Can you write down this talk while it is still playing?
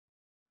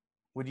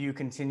Would you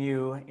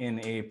continue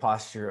in a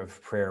posture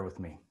of prayer with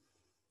me?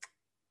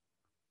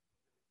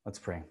 Let's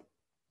pray.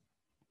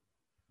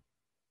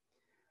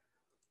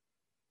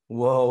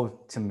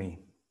 Woe to me!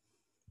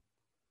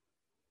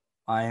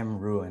 I am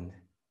ruined.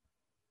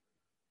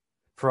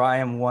 For I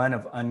am one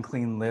of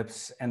unclean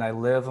lips, and I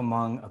live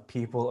among a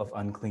people of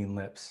unclean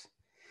lips.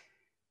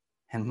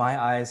 And my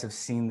eyes have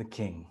seen the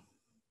King,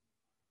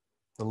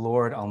 the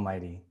Lord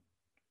Almighty.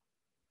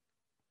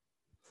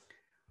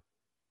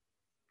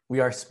 We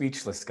are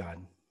speechless,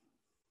 God,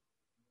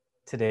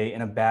 today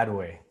in a bad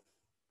way.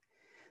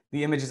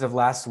 The images of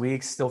last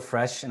week still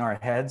fresh in our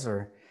heads,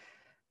 or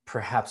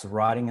perhaps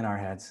rotting in our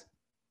heads.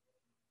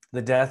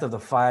 The death of the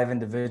 5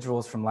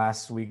 individuals from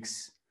last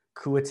week's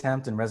coup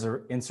attempt and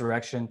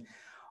insurrection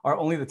are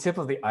only the tip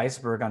of the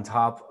iceberg on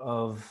top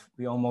of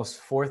the almost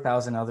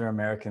 4,000 other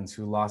Americans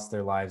who lost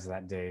their lives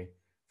that day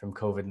from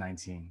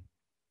COVID-19.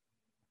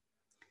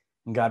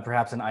 And God,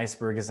 perhaps an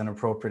iceberg is an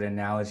appropriate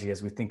analogy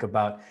as we think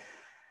about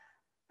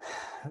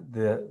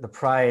the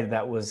pride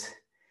that was,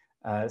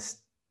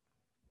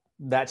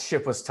 that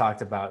ship was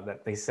talked about,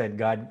 that they said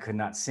God could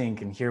not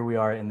sink. And here we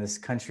are in this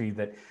country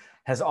that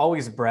has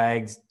always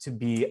bragged to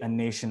be a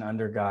nation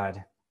under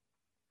God.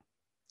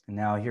 And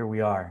now here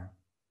we are,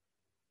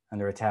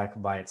 under attack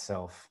by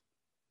itself.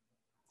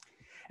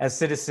 As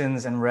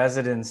citizens and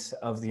residents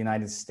of the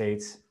United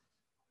States,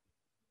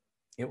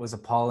 it was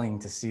appalling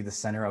to see the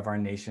center of our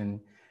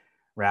nation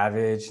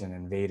ravaged and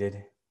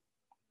invaded.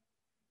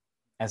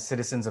 As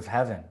citizens of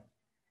heaven,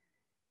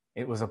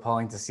 it was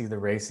appalling to see the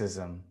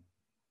racism,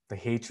 the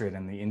hatred,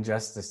 and the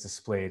injustice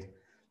displayed.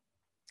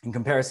 In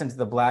comparison to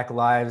the Black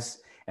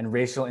Lives and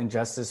racial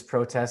injustice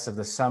protests of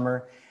the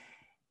summer,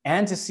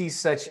 and to see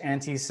such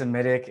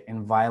anti-Semitic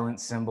and violent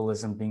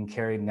symbolism being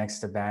carried next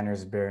to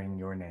banners bearing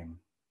your name.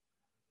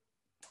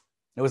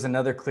 It was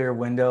another clear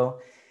window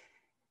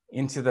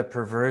into the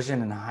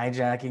perversion and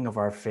hijacking of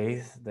our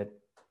faith that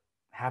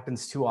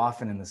happens too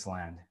often in this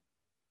land.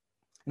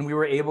 And we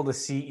were able to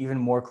see even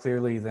more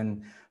clearly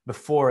than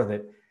before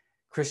that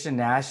Christian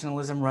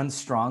nationalism runs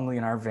strongly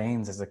in our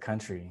veins as a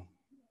country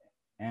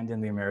and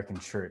in the American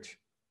church.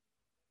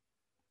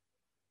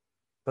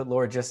 But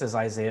Lord, just as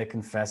Isaiah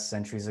confessed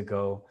centuries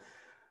ago,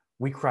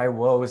 we cry,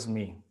 woe is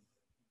me,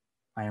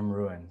 I am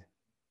ruined.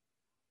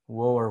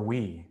 Woe are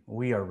we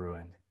are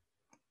ruined.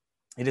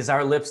 It is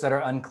our lips that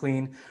are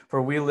unclean,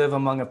 for we live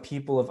among a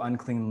people of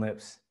unclean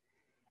lips.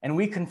 And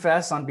we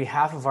confess on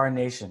behalf of our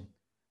nation,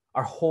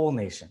 our whole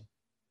nation,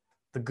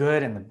 the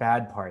good and the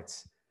bad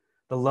parts,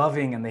 the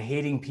loving and the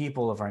hating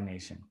people of our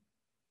nation.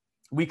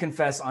 We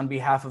confess on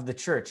behalf of the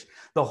church,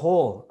 the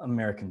whole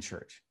American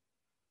church,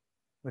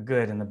 the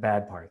good and the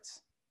bad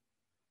parts,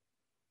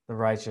 the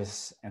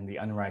righteous and the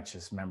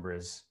unrighteous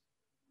members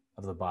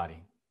of the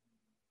body.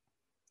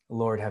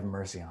 Lord, have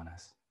mercy on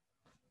us.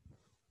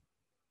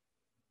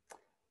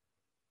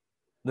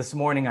 This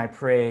morning, I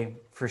pray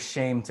for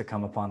shame to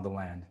come upon the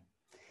land.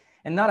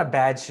 And not a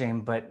bad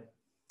shame, but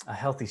a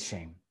healthy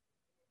shame.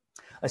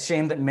 A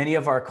shame that many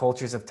of our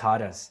cultures have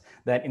taught us,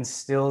 that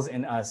instills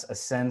in us a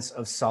sense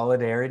of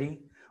solidarity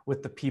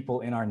with the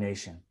people in our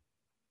nation,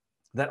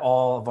 that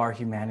all of our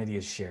humanity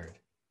is shared,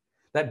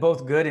 that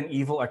both good and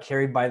evil are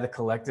carried by the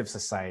collective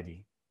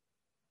society.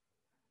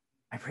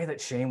 I pray that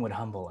shame would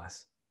humble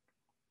us.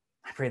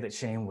 I pray that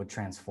shame would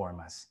transform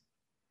us.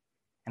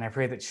 And I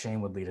pray that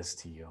shame would lead us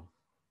to you.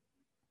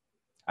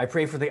 I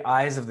pray for the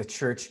eyes of the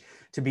church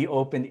to be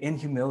opened in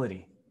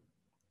humility,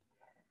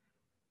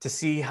 to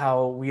see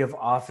how we have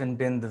often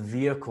been the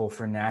vehicle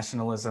for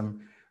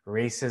nationalism,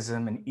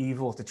 racism, and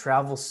evil to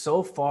travel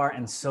so far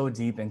and so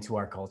deep into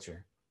our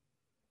culture.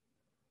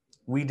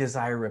 We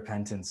desire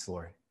repentance,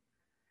 Lord,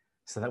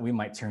 so that we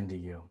might turn to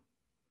you.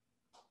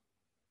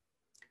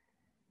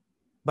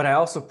 But I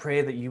also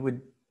pray that you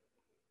would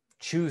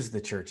choose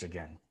the church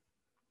again.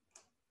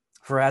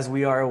 For as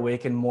we are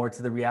awakened more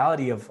to the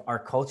reality of our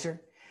culture,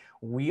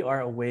 we are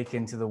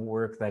awakened to the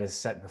work that is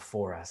set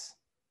before us.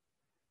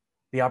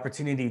 The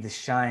opportunity to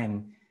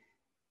shine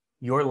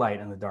your light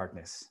in the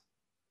darkness,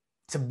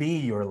 to be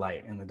your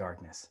light in the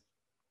darkness.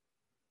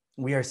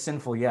 We are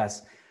sinful,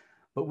 yes,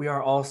 but we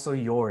are also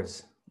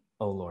yours,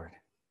 O Lord.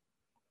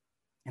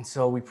 And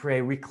so we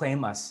pray,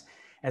 reclaim us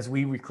as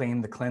we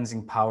reclaim the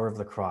cleansing power of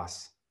the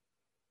cross.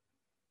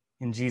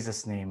 In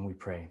Jesus' name we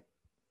pray.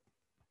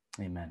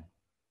 Amen.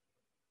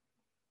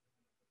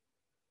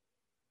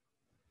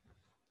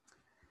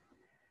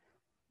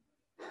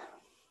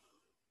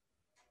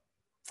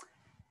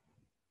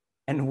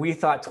 And we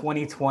thought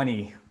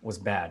 2020 was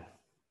bad.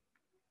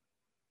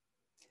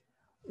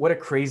 What a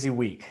crazy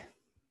week.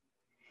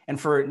 And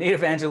for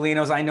Native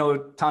Angelenos, I know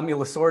Tommy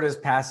Lasorda's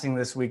passing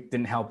this week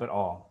didn't help at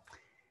all.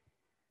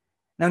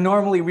 Now,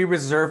 normally we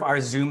reserve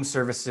our Zoom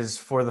services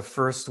for the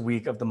first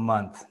week of the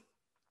month,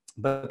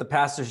 but the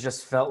pastors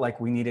just felt like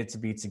we needed to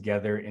be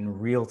together in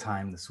real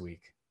time this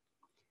week.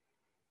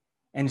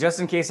 And just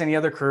in case any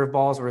other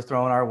curveballs were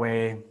thrown our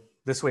way,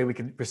 this way we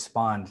could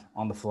respond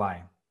on the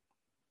fly.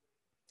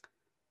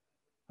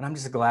 But I'm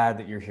just glad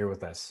that you're here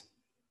with us.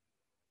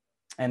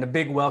 And a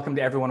big welcome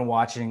to everyone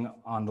watching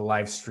on the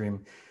live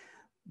stream.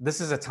 this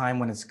is a time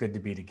when it's good to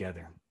be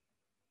together.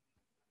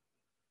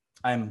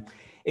 I'm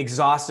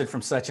exhausted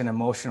from such an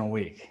emotional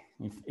week,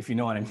 if you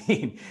know what I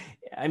mean.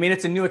 I mean,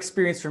 it's a new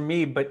experience for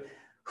me, but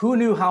who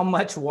knew how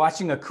much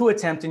watching a coup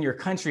attempt in your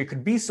country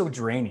could be so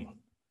draining?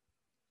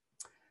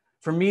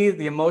 For me,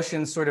 the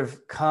emotions sort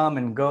of come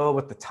and go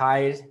with the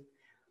tide.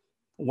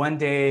 One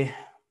day,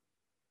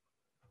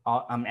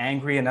 I'm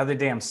angry. Another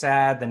day, I'm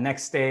sad. The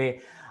next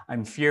day,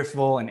 I'm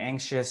fearful and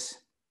anxious.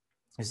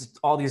 There's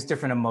all these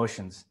different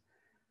emotions,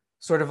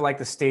 sort of like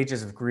the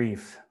stages of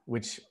grief,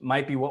 which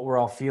might be what we're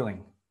all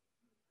feeling.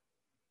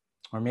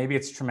 Or maybe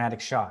it's traumatic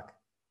shock.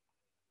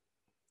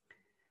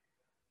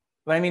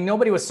 But I mean,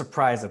 nobody was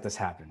surprised that this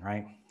happened,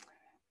 right?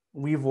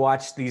 We've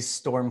watched these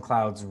storm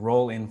clouds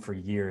roll in for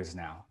years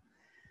now.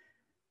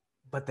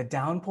 But the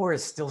downpour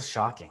is still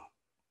shocking.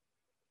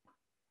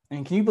 I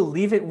mean, can you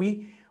believe it?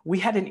 We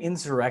had an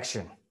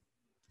insurrection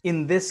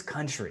in this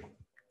country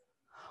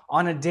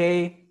on a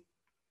day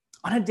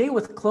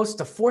with close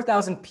to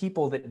 4,000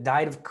 people that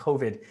died of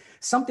COVID.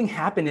 Something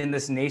happened in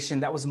this nation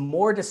that was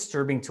more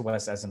disturbing to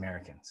us as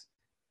Americans,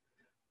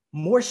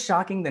 more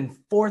shocking than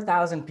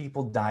 4,000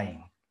 people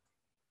dying.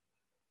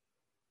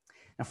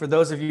 Now, for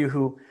those of you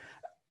who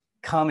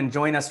come and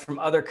join us from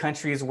other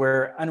countries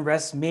where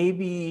unrest may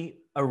be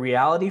a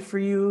reality for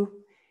you,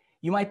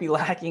 you might be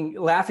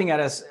laughing at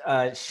us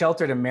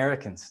sheltered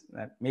Americans.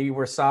 That maybe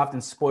we're soft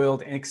and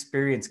spoiled and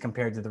inexperienced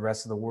compared to the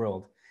rest of the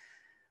world.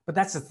 But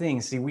that's the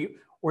thing. See,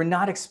 we're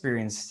not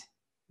experienced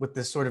with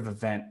this sort of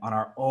event on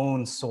our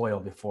own soil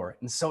before.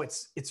 And so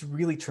it's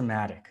really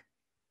traumatic.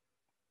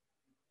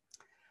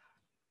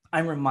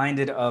 I'm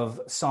reminded of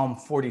Psalm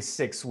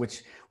 46,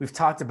 which we've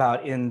talked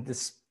about in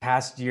this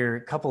past year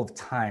a couple of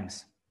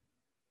times.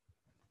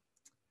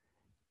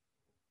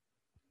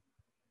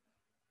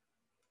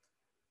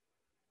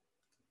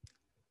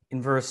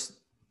 In verse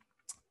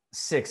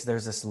 6,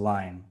 there's this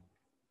line.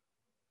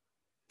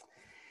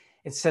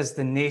 It says,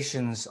 "The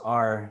nations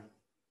are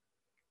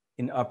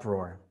in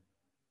uproar.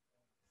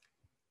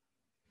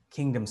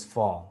 Kingdoms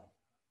fall."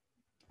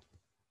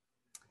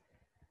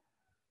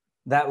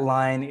 That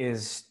line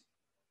is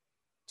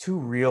too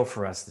real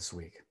for us this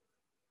week.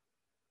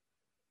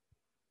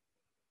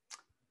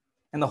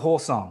 And the whole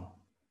psalm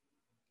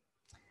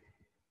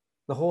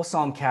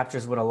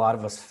captures what a lot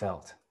of us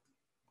felt.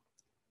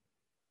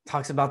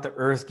 Talks about the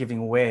earth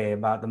giving way,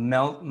 about the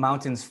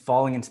mountains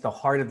falling into the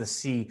heart of the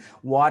sea,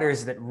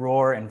 waters that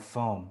roar and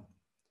foam.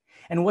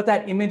 And what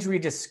that imagery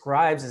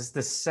describes is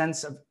the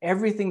sense of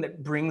everything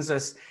that brings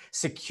us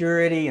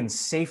security and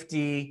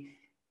safety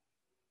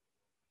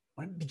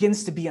when it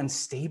begins to be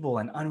unstable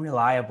and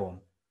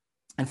unreliable.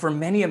 And for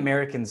many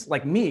Americans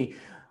like me,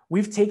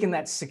 we've taken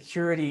that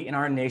security in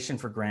our nation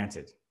for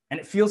granted. And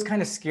it feels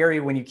kind of scary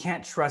when you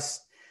can't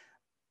trust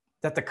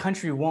that the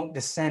country won't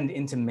descend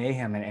into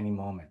mayhem at any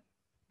moment.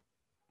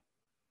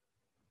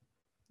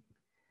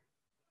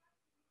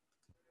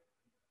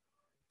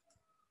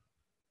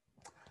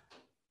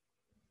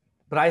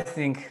 But I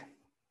think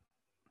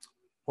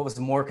what was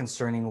more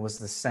concerning was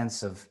the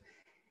sense of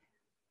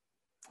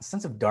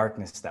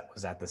darkness that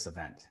was at this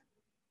event.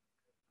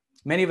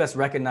 Many of us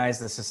recognize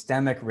the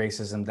systemic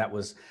racism that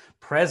was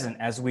present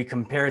as we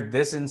compared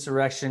this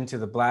insurrection to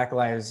the Black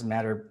Lives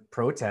Matter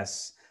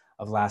protests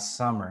of last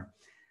summer.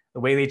 The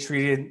way they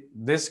treated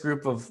this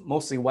group of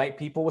mostly white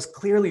people was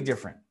clearly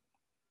different.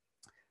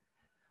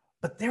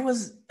 But there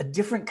was a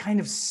different kind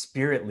of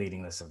spirit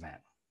leading this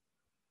event.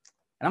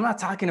 And I'm not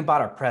talking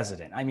about our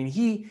president. I mean,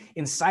 he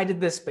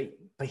incited this, but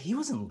he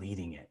wasn't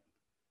leading it.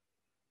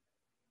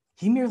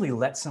 He merely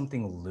let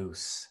something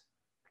loose.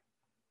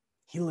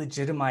 He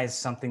legitimized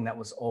something that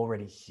was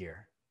already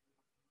here.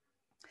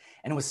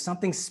 And it was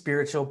something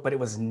spiritual, but it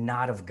was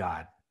not of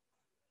God.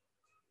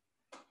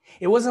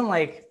 It wasn't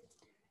like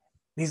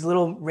these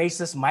little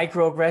racist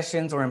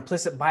microaggressions or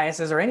implicit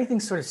biases or anything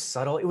sort of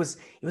subtle. It was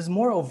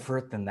more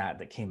overt than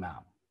that came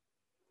out.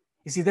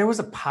 You see, there was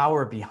a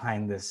power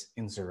behind this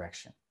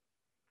insurrection,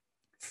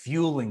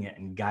 fueling it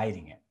and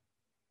guiding it.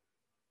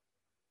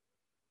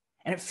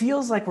 And it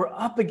feels like what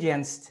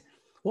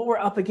we're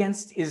up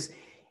against is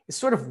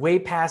sort of way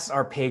past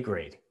our pay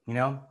grade, you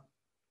know?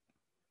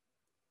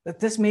 That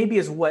this maybe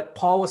is what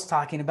Paul was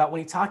talking about when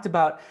he talked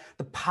about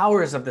the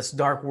powers of this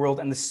dark world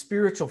and the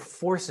spiritual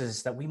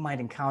forces that we might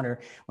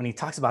encounter when he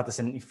talks about this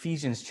in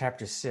Ephesians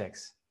chapter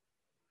 6.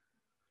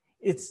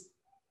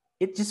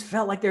 It just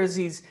felt like there's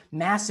these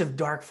massive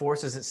dark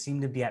forces that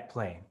seem to be at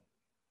play.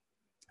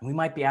 And we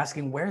might be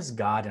asking, where's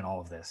God in all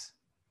of this?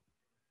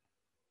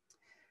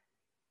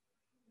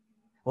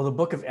 Well, the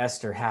book of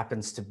Esther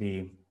happens to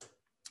be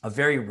a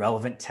very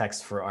relevant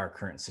text for our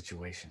current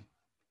situation.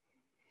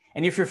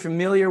 And if you're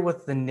familiar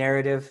with the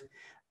narrative,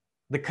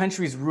 the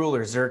country's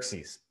ruler,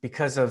 Xerxes,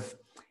 because of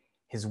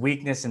his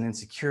weakness and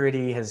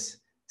insecurity, has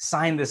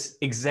signed this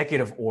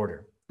executive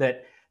order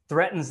that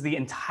threatens the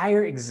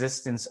entire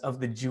existence of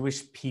the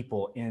Jewish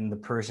people in the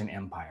Persian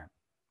Empire.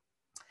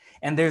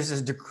 And there's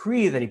this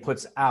decree that he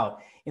puts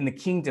out in the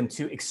kingdom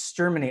to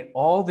exterminate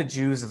all the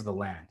Jews of the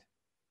land.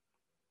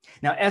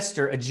 Now,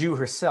 Esther, a Jew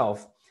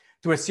herself,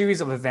 through a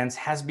series of events,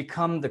 has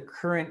become the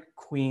current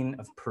queen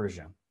of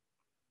Persia.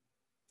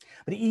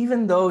 But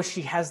even though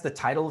she has the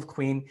title of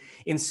queen,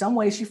 in some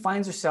ways she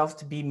finds herself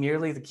to be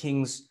merely the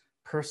king's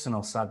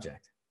personal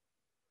subject.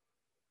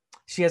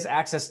 She has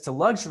access to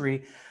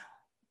luxury,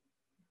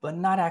 but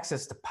not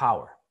access to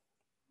power.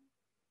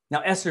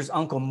 Now, Esther's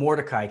uncle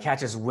Mordecai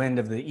catches wind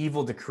of the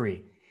evil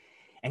decree,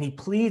 and he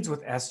pleads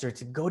with Esther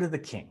to go to the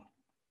king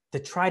to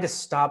try to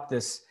stop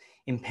this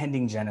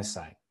impending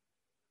genocide.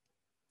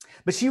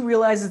 But she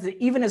realizes that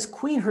even as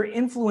queen, her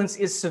influence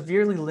is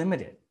severely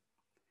limited.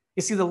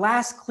 You see, the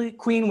last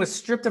queen was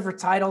stripped of her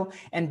title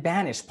and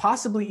banished,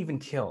 possibly even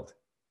killed.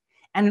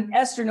 And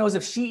Esther knows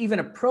if she even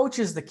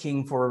approaches the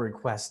king for a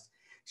request,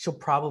 she'll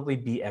probably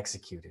be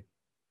executed.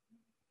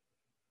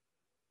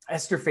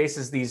 Esther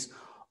faces these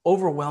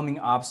overwhelming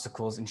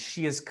obstacles, and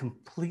she is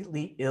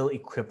completely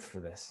ill-equipped for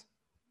this.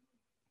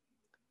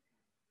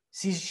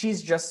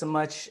 She's just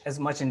as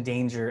much in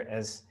danger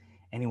as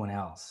anyone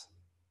else.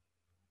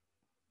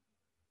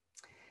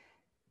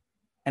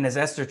 And as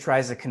Esther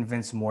tries to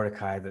convince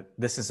Mordecai that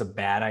this is a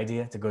bad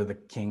idea to go to the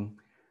king,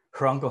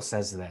 her uncle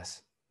says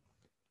this: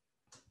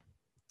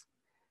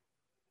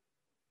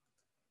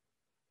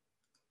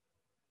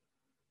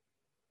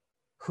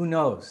 "Who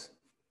knows,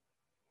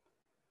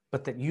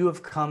 but that you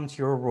have come to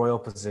your royal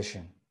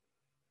position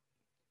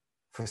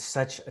for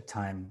such a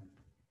time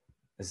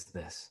as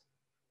this."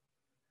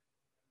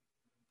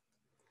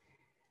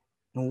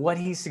 And what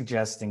he's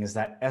suggesting is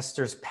that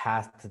Esther's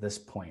path to this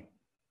point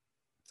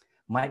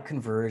might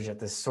converge at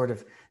this sort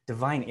of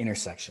divine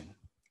intersection.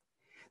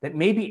 That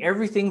maybe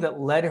everything that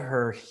led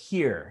her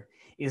here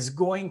is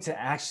going to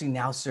actually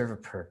now serve a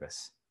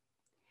purpose.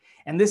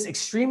 And this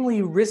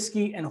extremely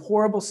risky and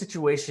horrible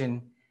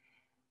situation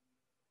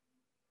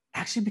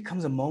actually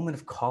becomes a moment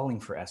of calling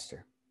for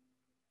Esther,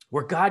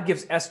 where God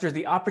gives Esther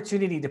the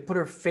opportunity to put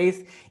her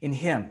faith in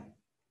him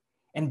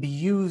and be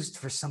used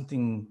for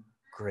something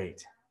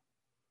great.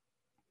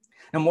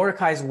 Now,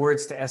 Mordecai's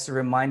words to Esther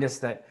remind us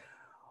that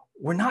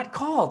we're not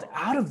called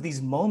out of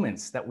these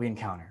moments that we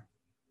encounter.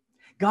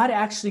 God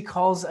actually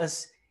calls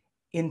us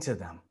into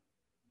them.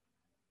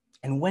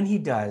 And when he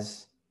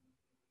does,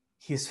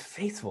 he is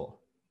faithful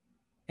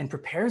and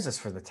prepares us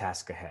for the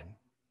task ahead.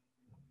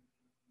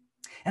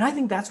 And I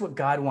think that's what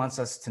God wants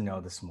us to know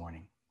this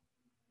morning.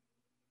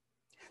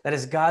 That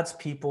as God's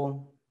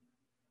people,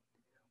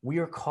 we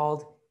are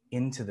called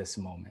into this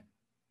moment.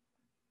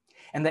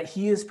 And that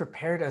he has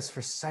prepared us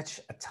for such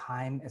a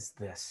time as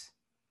this.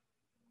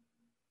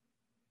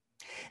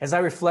 As I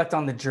reflect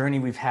on the journey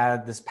we've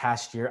had this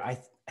past year, I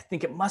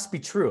think it must be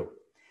true.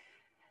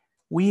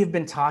 We have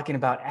been talking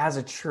about, as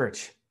a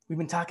church, we've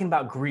been talking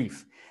about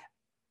grief,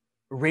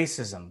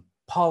 racism,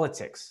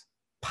 politics,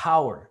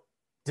 power,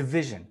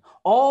 division,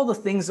 all the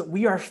things that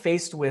we are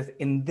faced with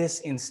in this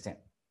instant.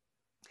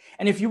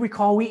 And if you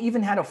recall, we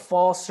even had a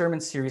fall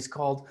sermon series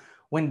called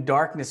When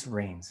Darkness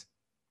Reigns,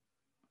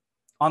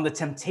 on the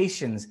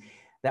temptations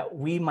that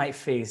we might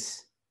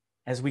face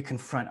as we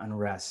confront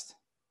unrest.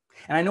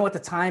 And I know at the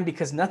time,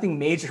 because nothing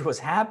major was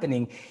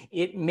happening,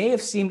 it may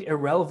have seemed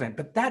irrelevant,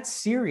 but that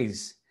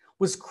series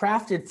was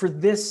crafted for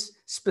this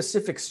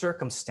specific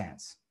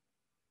circumstance.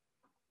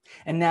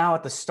 And now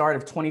at the start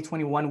of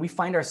 2021, we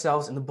find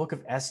ourselves in the book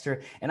of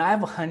Esther, and I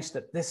have a hunch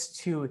that this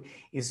too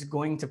is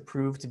going to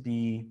prove to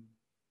be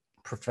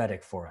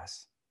prophetic for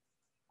us.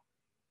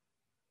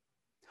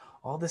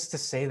 All this to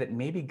say that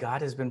maybe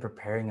God has been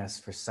preparing us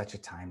for such a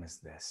time as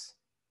this.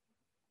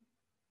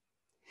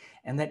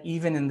 And that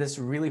even in this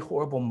really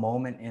horrible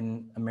moment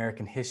in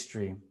American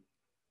history,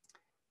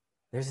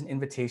 there's an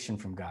invitation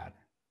from God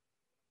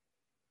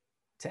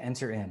to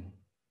enter in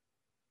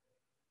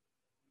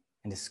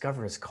and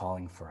discover his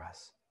calling for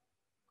us.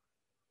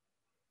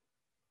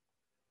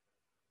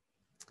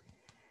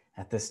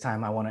 At this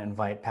time, I want to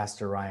invite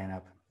Pastor Ryan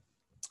up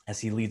as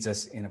he leads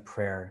us in a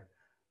prayer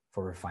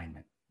for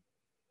refinement.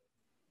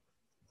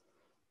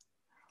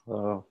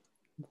 Hello.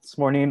 This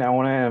morning, I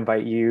want to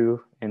invite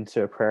you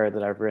into a prayer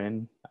that I've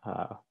written.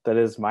 That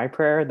is my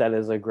prayer. That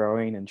is a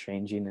growing and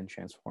changing and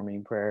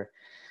transforming prayer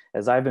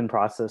as I've been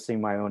processing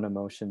my own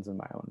emotions and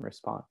my own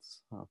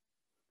response. So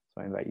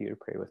I invite you to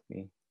pray with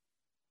me.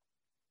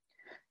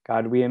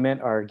 God, we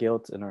admit our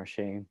guilt and our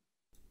shame.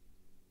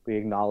 We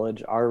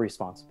acknowledge our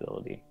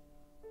responsibility.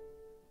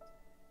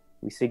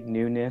 We seek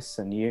newness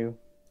in you,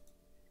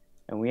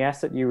 and we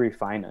ask that you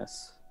refine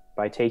us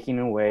by taking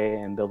away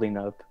and building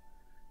up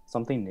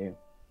something new.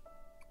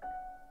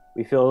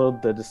 We feel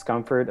the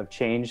discomfort of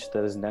change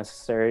that is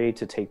necessary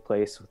to take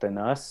place within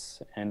us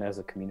and as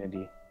a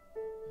community.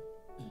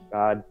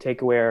 God,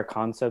 take away our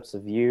concepts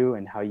of you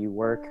and how you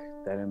work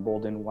that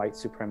embolden white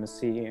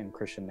supremacy and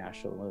Christian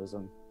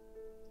nationalism.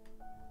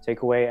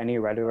 Take away any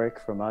rhetoric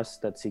from us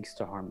that seeks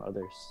to harm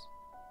others.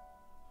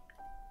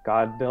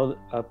 God, build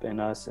up in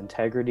us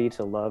integrity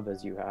to love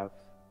as you have.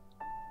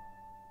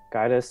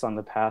 Guide us on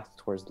the path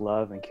towards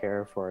love and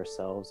care for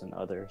ourselves and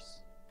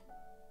others.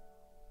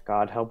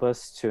 God, help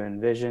us to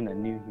envision a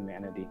new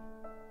humanity.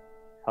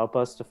 Help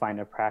us to find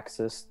a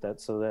praxis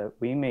so that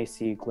we may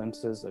see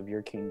glimpses of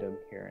your kingdom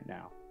here and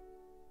now.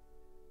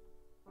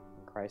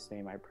 Christ's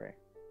name I pray.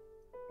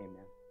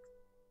 Amen.